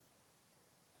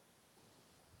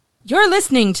You're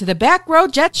listening to the Back Row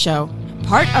Jet Show,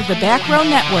 part of the Back Row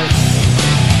Network.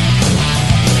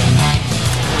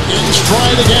 In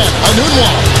stride again, Anunwa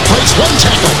breaks one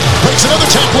tackle, breaks another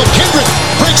tackle of Kendrick,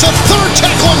 breaks a third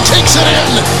tackle and takes it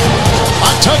in.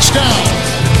 A touchdown.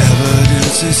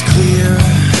 Evidence is clear.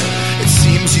 It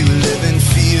seems you live in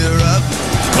fear of.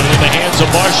 Put it in the hands of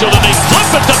Marshall and they flip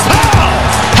it to Powell.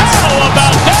 How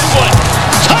about that one?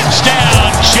 Touchdown,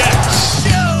 Jets.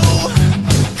 No,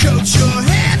 coach your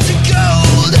hand to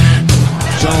gold.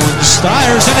 Jones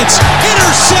fires and it's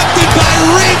intercepted by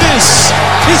Revis.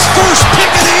 His first pick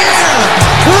of the year.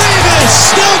 Revis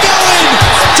still going.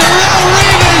 Terrell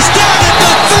Revis down at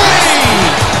the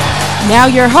 3. Now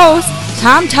your hosts,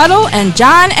 Tom Tuttle and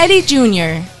John Eddie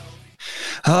Jr.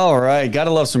 All right, gotta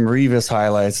love some Revis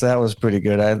highlights. That was pretty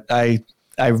good.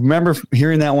 I remember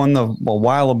hearing that one a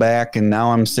while back, and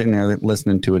now I'm sitting there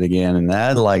listening to it again, and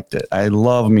I liked it. I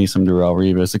love me some Darrelle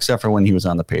Revis, except for when he was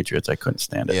on the Patriots. I couldn't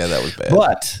stand it. Yeah, that was bad.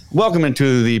 But welcome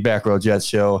into the Back Row Jets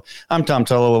show. I'm Tom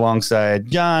Tullo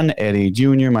alongside John Eddie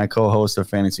Jr., my co-host of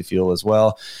Fantasy Fuel as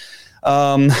well.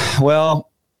 Well,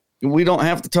 we don't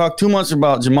have to talk too much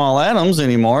about Jamal Adams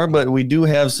anymore, but we do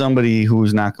have somebody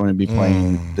who's not going to be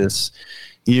playing this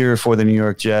year for the New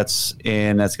York Jets,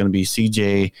 and that's going to be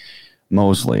CJ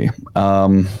Mosley.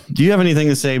 Do you have anything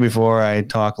to say before I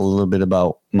talk a little bit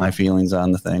about my feelings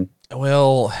on the thing?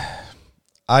 Well,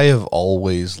 I have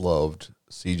always loved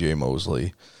CJ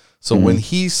Mosley. So when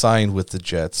he signed with the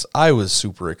Jets, I was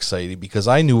super excited because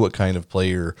I knew what kind of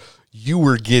player you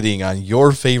were getting on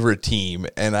your favorite team,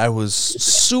 and I was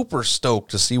super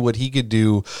stoked to see what he could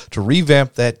do to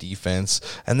revamp that defense.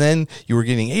 And then you were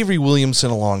getting Avery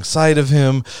Williamson alongside of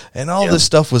him, and all this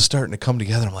stuff was starting to come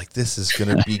together. I'm like, this is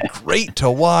going to be great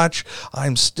to watch.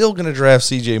 I'm still going to draft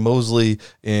CJ Mosley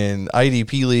in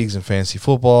IDP leagues and fantasy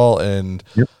football, and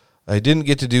I didn't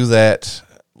get to do that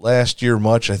last year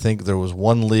much. I think there was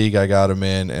one league I got him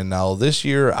in, and now this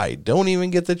year I don't even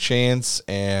get the chance,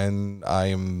 and I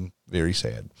am very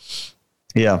sad.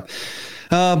 Yeah.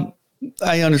 I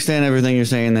understand everything you're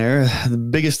saying there. The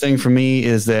biggest thing for me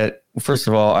is that, first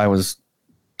of all, I was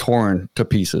torn to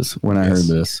pieces when I heard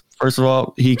this. First of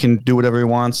all, he can do whatever he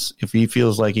wants. If he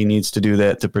feels like he needs to do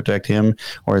that to protect him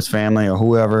or his family or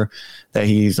whoever that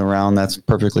he's around, that's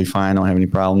perfectly fine. I don't have any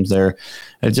problems there.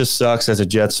 It just sucks as a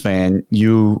Jets fan.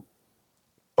 You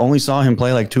only saw him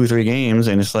play like 2 or 3 games,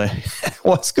 and it's like,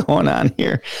 what's going on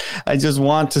here? I just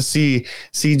want to see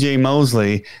CJ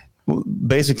Mosley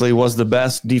basically was the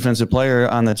best defensive player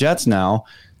on the Jets now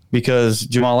because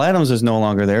Jamal Adams is no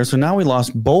longer there. So now we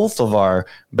lost both of our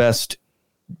best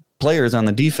players on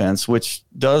the defense, which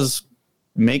does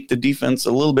make the defense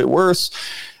a little bit worse,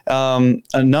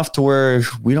 enough to where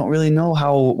we don't really know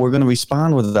how we're going to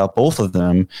respond without both of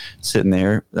them sitting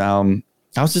there.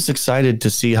 I was just excited to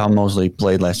see how Mosley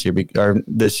played last year or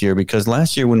this year, because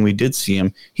last year when we did see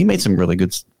him, he made some really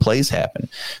good plays happen.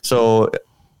 So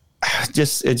it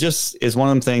just is one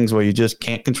of them things where you just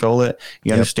can't control it.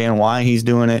 You understand why he's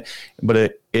doing it,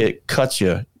 but it cuts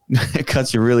you. It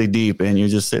cuts you really deep, and you're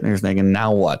just sitting there thinking,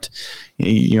 now what?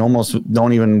 You almost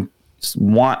don't even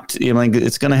want,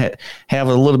 it's going to have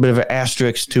a little bit of an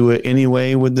asterisk to it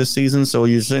anyway with this season. So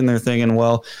you're sitting there thinking,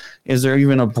 well, is there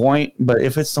even a point? But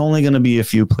if it's only going to be a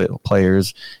few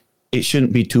players, it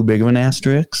shouldn't be too big of an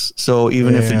asterisk. So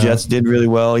even if the Jets did really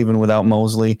well, even without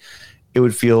Mosley, it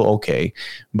would feel okay.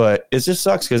 But it just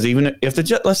sucks because even if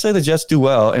let's say the Jets do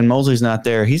well and Mosley's not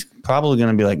there, he's probably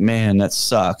going to be like, man, that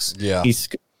sucks. Yeah. He's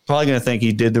probably going to think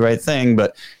he did the right thing,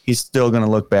 but he's still going to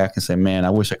look back and say, man,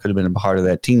 I wish I could have been a part of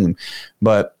that team.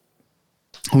 But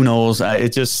who knows?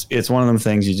 It's one of them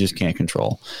things you just can't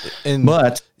control.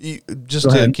 But just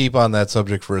to keep on that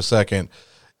subject for a second,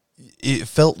 it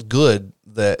felt good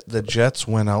that the Jets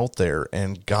went out there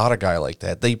and got a guy like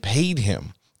that. They paid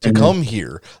him to come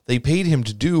here. They paid him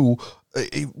to do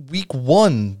week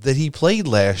 1 that he played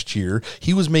last year.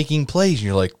 He was making plays, and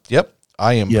you're like, yep,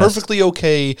 I am perfectly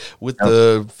okay with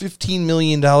the $15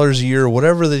 million a year,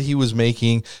 whatever that he was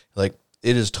making. Like,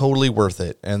 it is totally worth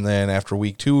it. And then after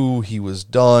week 2, he was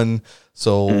done.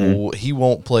 So he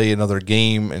won't play another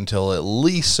game until at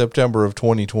least September of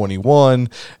 2021.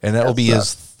 And that will be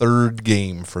his 3rd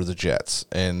game for the Jets.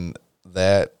 And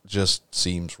that just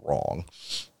seems wrong.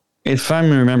 If I'm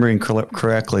remembering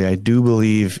correctly, I do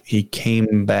believe he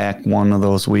came back one of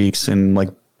those weeks and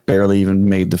barely even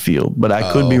made the field. But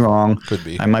I could be wrong. Could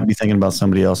be. I might be thinking about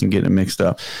somebody else and getting it mixed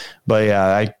up. But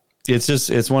yeah,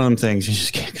 it's one of them things you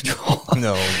just can't control.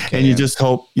 No, and you just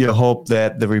hope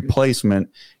that the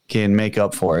replacement can make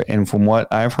up for it. And from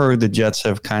what I've heard, the Jets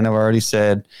have kind of already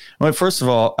said, well, first of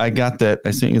all, I got that.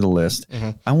 I sent you the list.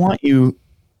 I want you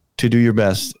to do your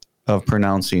best of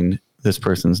pronouncing this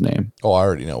person's name. Oh, I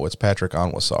already know. It's Patrick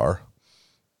Onwuasor.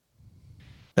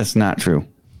 That's not true.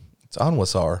 It's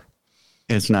Onwuasor.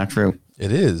 It's not true.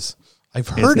 It is. I've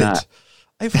heard it. not.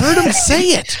 I've heard him say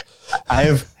it.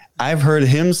 I've heard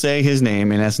him say his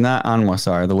name, and that's not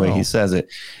Onwuasor the way he says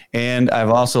it. And I've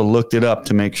also looked it up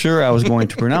to make sure I was going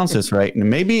to pronounce this right. And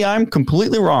maybe I'm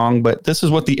completely wrong, but this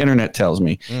is what the internet tells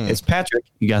me. It's Patrick.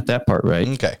 You got that part right.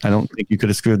 Okay. I don't think you could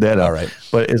have screwed that up. All right.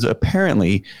 But it's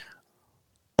apparently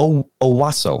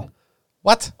Owasso.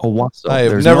 What? Owasso. I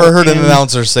have There's never no heard an N.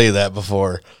 announcer say that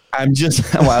before. I'm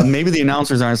just, well, maybe the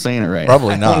announcers aren't saying it right.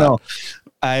 Probably I not. don't know.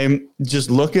 I'm just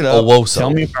look it up. Owosso.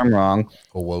 Tell me if I'm wrong.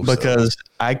 Owosso. Because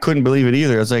I couldn't believe it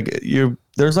either. It's like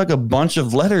there's like a bunch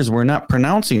of letters we're not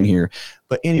pronouncing here.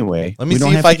 But anyway, Let me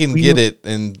see if I can get it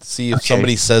and see if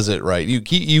somebody says it right. You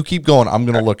keep going. I'm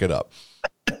going to look it up.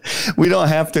 We don't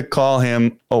have to call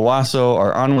him Owasso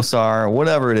or Onwuasor or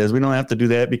whatever it is. We don't have to do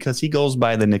that because he goes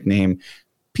by the nickname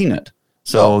Peanut.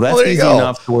 So that's there you easy go.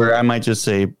 enough to where I might just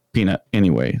say Peanut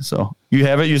anyway. So you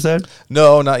have it, you said?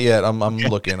 No, not yet. I'm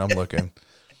looking. I'm looking.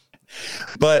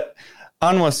 But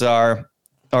Onwuasor,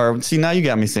 or see, now you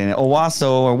got me saying it,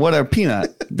 Owasso or whatever,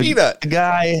 Peanut. Peanut. The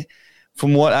guy,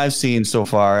 from what I've seen so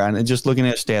far, and just looking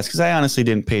at stats, because I honestly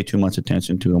didn't pay too much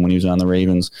attention to him when he was on the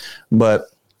Ravens, but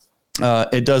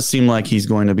it does seem like he's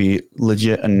going to be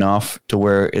legit enough to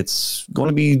where it's going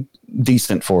to be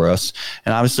decent for us.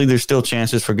 And obviously there's still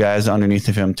chances for guys underneath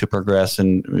of him to progress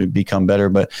and become better.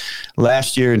 But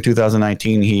last year in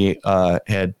 2019, he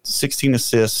had 16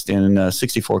 assists and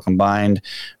 64 combined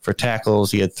for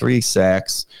tackles. He had 3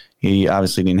 sacks. He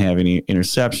obviously didn't have any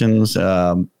interceptions.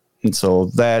 And so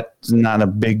that's not a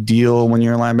big deal when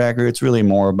you're a linebacker. It's really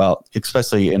more about,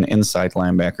 especially an inside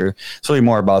linebacker, it's really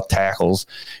more about tackles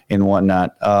and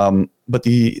whatnot. But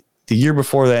the year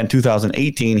before that, in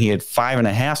 2018, he had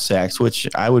 5.5 sacks, which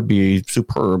I would be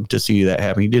superb to see that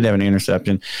happen. He did have an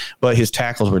interception, but his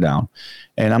tackles were down.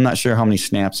 And I'm not sure how many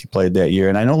snaps he played that year.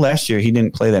 And I know last year he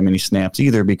didn't play that many snaps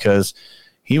either because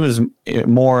he was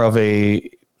more of a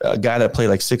guy that played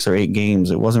like 6 or 8 games.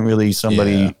 It wasn't really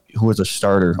somebody who was a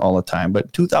starter all the time.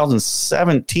 But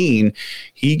 2017,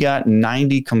 he got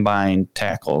 90 combined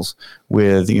tackles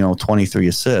with 23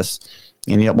 assists.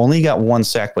 And he only got 1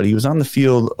 sack, but he was on the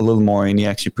field a little more, and he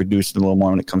actually produced a little more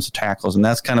when it comes to tackles. And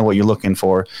that's kind of what you're looking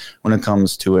for when it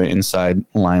comes to an inside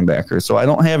linebacker. So I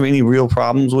don't have any real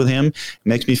problems with him. It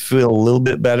makes me feel a little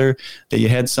bit better that you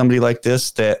had somebody like this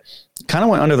that kind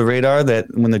of went under the radar that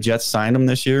when the Jets signed him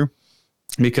this year,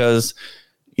 because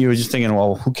you were just thinking,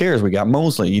 well, who cares? We got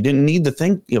Mosley. You didn't need to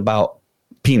think about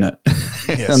Peanut.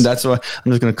 Yes. And that's why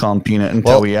I'm just going to call him Peanut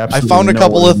until we absolutely I found a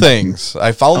couple of things.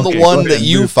 I found the one that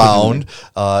you found.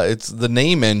 It's the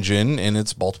name engine, and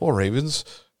it's Baltimore Ravens.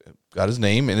 Got his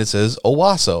name, and it says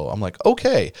Owasso. I'm like,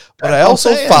 okay. But I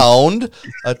also found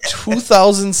a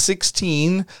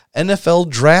 2016 NFL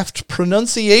Draft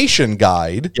Pronunciation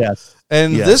Guide. Yes.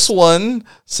 And this one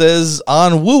says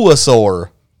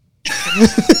Onwuasor.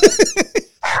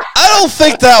 I don't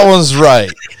think that one's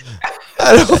right.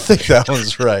 I don't think that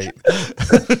one's right.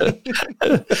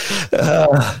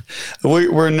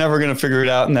 We're never going to figure it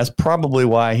out, and that's probably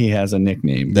why he has a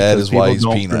nickname. That is why he's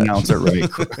don't Peanut. Pronounce it right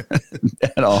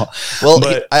at all. Well,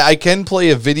 but I can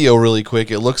play a video really quick.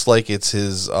 It looks like it's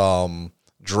his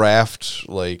draft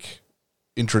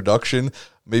introduction.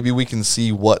 Maybe we can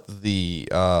see what the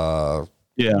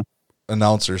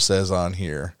announcer says on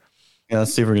here. Yeah,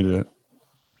 let's see if we can do it.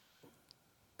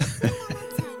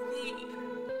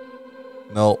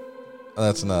 No,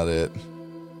 that's not it.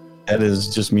 That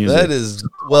is just music. That is,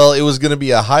 well, it was going to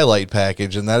be a highlight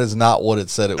package, and that is not what it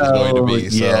said it was going to be.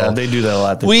 So yeah, they do that a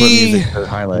lot. They put music for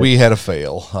highlights. We had a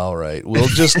fail. All right. We'll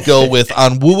just go with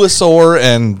Onwuasor,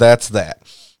 and that's that.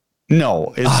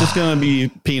 No, it's just going to be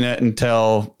Peanut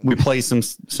until we play some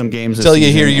games. Until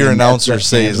you hear your announcer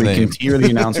say his name. We can hear the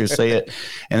announcer say it,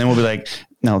 and then we'll be like,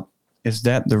 no, is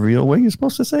that the real way you're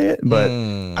supposed to say it? But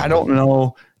I don't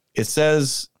know. It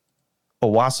says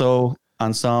Owasso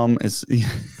on some.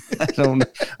 I don't know.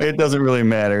 It doesn't really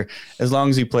matter. As long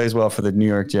as he plays well for the New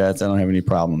York Jets, I don't have any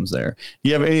problems there. Do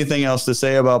you have anything else to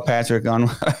say about Patrick on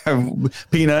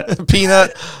Peanut?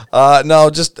 Peanut? No,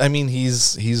 just, I mean,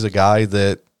 he's a guy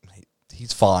that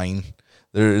he's fine.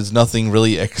 There is nothing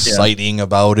really exciting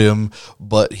about him,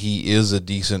 but he is a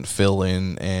decent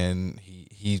fill-in, and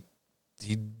he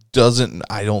doesn't,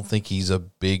 I don't think he's a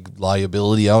big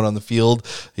liability out on the field.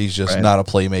 He's just not a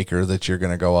playmaker that you're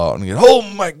going to go out and get, oh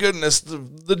my goodness,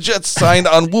 the Jets signed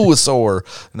Onwuasor.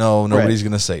 No, nobody's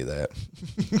going to say that.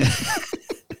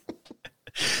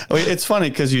 It's funny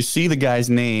because you see the guy's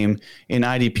name in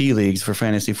IDP leagues for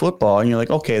fantasy football, and you're like,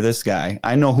 okay, this guy,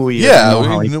 I know who he is.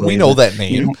 Yeah, we know that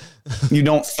name. You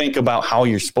don't think about how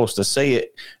you're supposed to say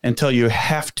it until you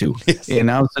have to. Yes. And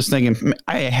I was just thinking,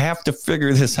 I have to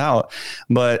figure this out.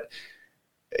 But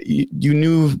you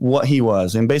knew what he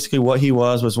was. And basically what he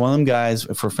was one of them guys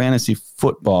for fantasy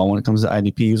football when it comes to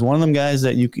IDP. He was one of them guys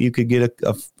that you could get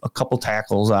a couple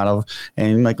tackles out of. And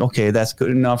you're like, okay, that's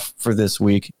good enough for this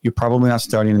week. You're probably not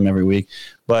starting him every week.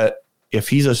 But if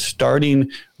he's a starting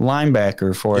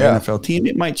linebacker for an NFL team,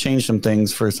 it might change some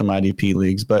things for some IDP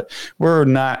leagues. But we're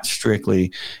not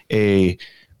strictly a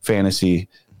fantasy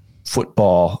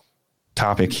football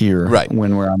topic here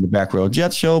when we're on the Back Row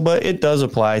Jets show, but it does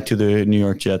apply to the New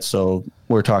York Jets. So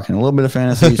we're talking a little bit of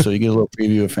fantasy, so you get a little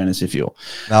preview of Fantasy Fuel.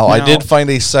 Now I did find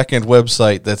a second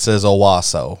website that says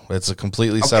Owasso. It's a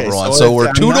completely separate one. So we're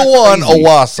 2-1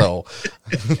 Owasso.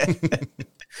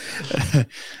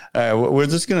 All right, we're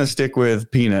just going to stick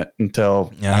with Peanut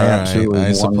until I absolutely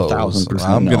 1,000%.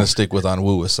 I'm going to stick with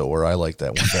Onwuasaur. I like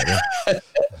that one better.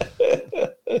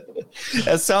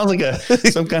 That sounds like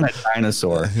some kind of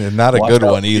dinosaur. Not a good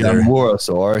one either.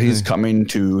 Onwuasaur. He's coming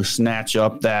to snatch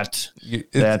up that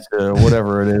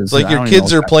whatever it is. It's like your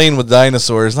kids are playing with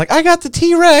dinosaurs. Like, I got the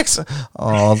T-Rex.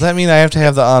 Oh, does that mean I have to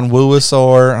have the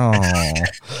Onwuasaur?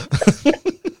 Oh.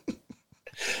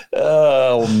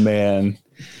 Oh, man.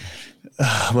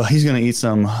 Well, he's going to eat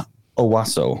some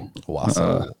Owasso.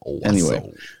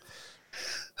 Anyway.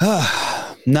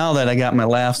 Now that I got my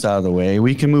laughs out of the way,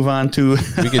 we can move on to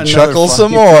we can chuckle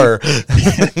some more.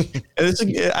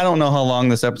 I don't know how long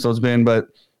this episode's been, but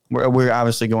we're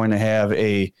obviously going to have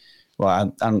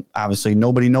I'm obviously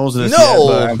nobody knows this yet,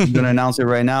 but I'm going to announce it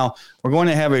right now. We're going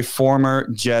to have a former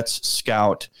Jets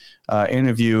scout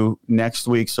interview next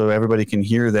week, so everybody can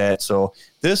hear that. So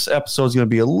this episode is going to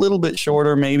be a little bit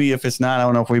shorter. Maybe if it's not, I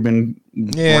don't know if we've been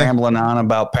rambling on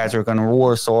about Patrick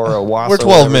Onwuasaur or Owasso. We're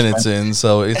 12 minutes in,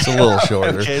 so it's a little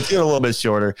shorter. Okay, it's a little bit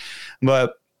shorter,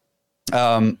 but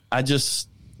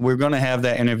we're going to have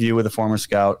that interview with a former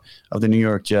scout of the New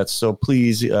York Jets. So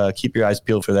please keep your eyes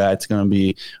peeled for that. It's going to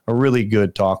be a really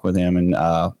good talk with him, and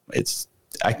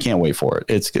I can't wait for it.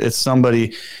 It's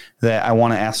somebody that I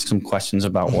want to ask some questions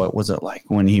about. What was it like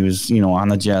when he was, on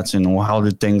the Jets, and how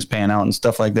did things pan out and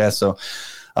stuff like that. So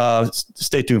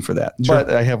stay tuned for that. Sure. But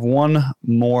I have one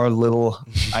more little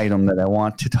item that I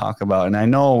want to talk about. And I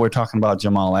know we're talking about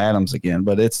Jamal Adams again,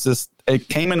 but it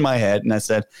came in my head and I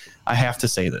said, I have to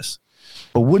say this.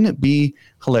 But wouldn't it be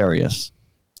hilarious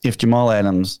if Jamal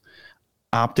Adams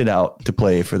opted out to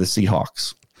play for the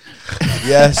Seahawks?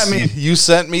 Yes, I mean, you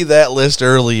sent me that list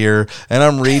earlier, and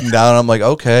I'm reading down. I'm like,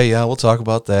 okay, yeah, we'll talk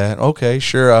about that. Okay,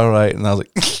 sure, all right. And I was like,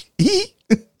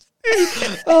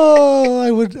 oh,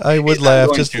 I would laugh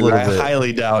just a little bit. I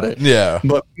highly doubt it. Yeah,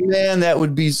 but man, that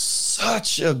would be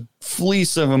such a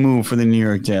fleece of a move for the New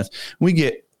York Jets. We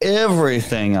get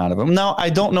everything out of him. Now,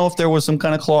 I don't know if there was some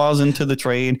kind of clause into the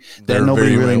trade that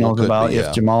nobody really knows about.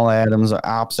 If Jamal Adams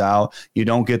opts out, you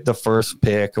don't get the first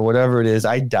pick or whatever it is.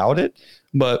 I doubt it.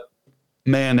 But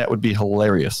man, that would be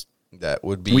hilarious. That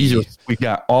would be. We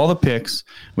got all the picks.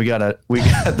 We got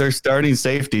their starting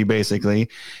safety basically,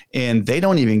 and they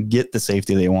don't even get the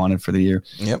safety they wanted for the year.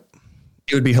 Yep,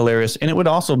 it would be hilarious, and it would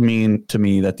also mean to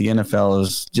me that the NFL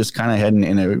is just kind of heading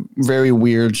in a very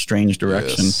weird, strange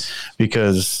direction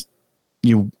because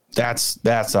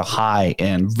that's a high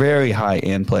end, very high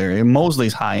end player. And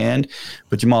Mosley's high end,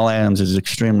 but Jamal Adams is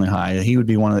extremely high. He would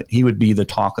be the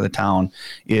talk of the town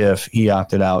if he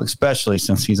opted out, especially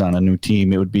since he's on a new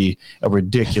team. It would be a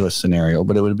ridiculous scenario,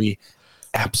 but it would be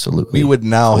absolutely. We would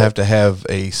now have to have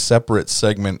a separate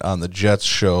segment on the Jets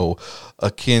show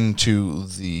akin to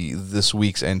this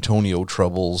week's Antonio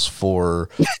troubles for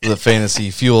the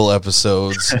Fantasy Fuel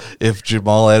episodes. If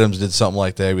Jamal Adams did something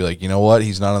like that, I'd be like, you know what?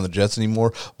 He's not on the Jets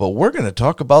anymore, but we're going to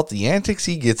talk about the antics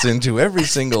he gets into every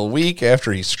single week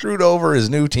after he screwed over his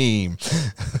new team.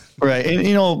 Right.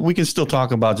 And, we can still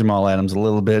talk about Jamal Adams a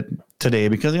little bit today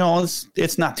because,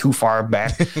 it's not too far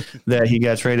back that he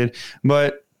got traded,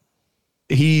 but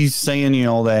he's saying,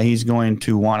 that he's going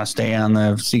to want to stay on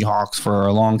the Seahawks for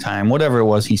a long time. Whatever it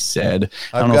was he said.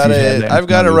 I've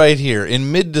got it right here.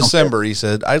 In mid-December, He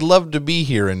said, I'd love to be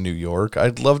here in New York.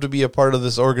 I'd love to be a part of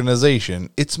this organization.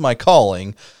 It's my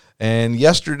calling. And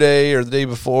yesterday or the day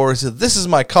before, he said, this is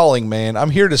my calling, man. I'm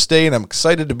here to stay, and I'm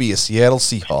excited to be a Seattle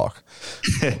Seahawk.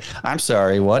 I'm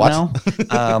sorry. What now?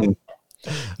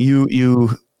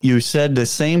 You said the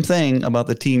same thing about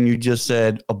the team you just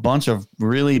said a bunch of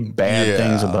really bad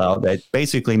things about that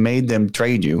basically made them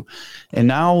trade you. And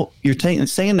now you're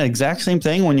saying the exact same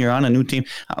thing when you're on a new team.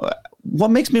 What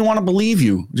makes me want to believe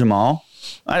you, Jamal?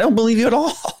 I don't believe you at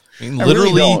all. I mean,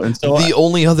 literally, really don't. So the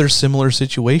only other similar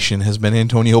situation has been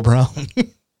Antonio Brown.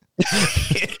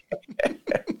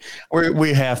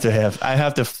 I have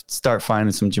to start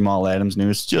finding some Jamal Adams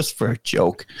news just for a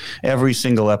joke. Every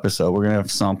single episode, we're gonna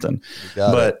have something.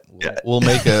 But we'll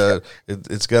make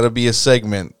it's got to be a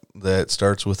segment that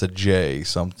starts with a J,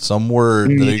 some word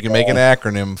that you can make an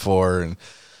acronym for, and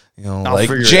like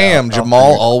jam.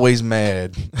 Jamal always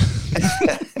mad.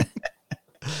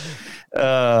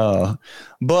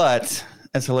 But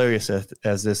as hilarious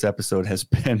as this episode has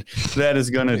been, that is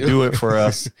going to do it for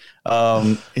us.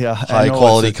 High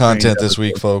quality content this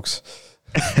week, folks.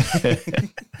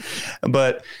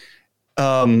 But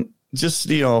just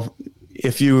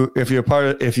if you've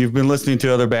been listening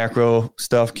to other back row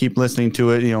stuff, keep listening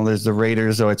to it. There's the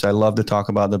Raiders, which I love to talk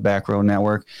about, the back row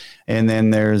network, and then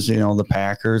there's the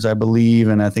Packers, I believe,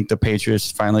 and I think the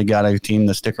Patriots finally got a team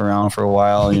to stick around for a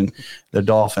while, and the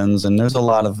Dolphins, and there's a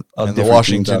lot of and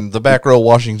the back row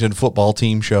Washington football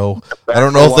team show. I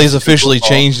don't know if they've officially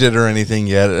changed it or anything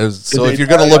yet. So if you're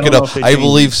going to look it up, I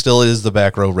believe still is the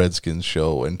back row Redskins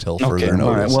show until further notice.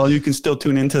 All right. Well, you can still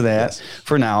tune into that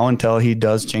for now until he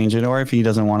does change it, or if he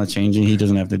doesn't want to change it, he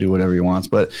doesn't have to do whatever he wants.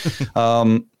 But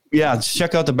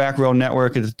check out the Back Row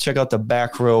Network. Check out the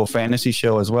Back Row Fantasy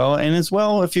Show as well. And as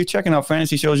well, if you're checking out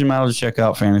fantasy shows, you might as well check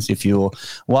out Fantasy Fuel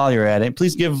while you're at it.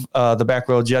 Please give the Back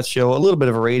Row Jets Show a little bit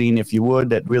of a rating if you would.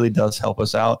 That really does help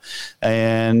us out.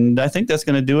 And I think that's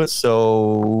going to do it.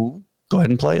 So go ahead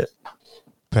and play it.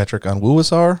 Patrick on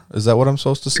Wuasar? Is that what I'm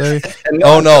supposed to say?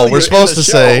 No, we're supposed to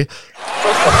say.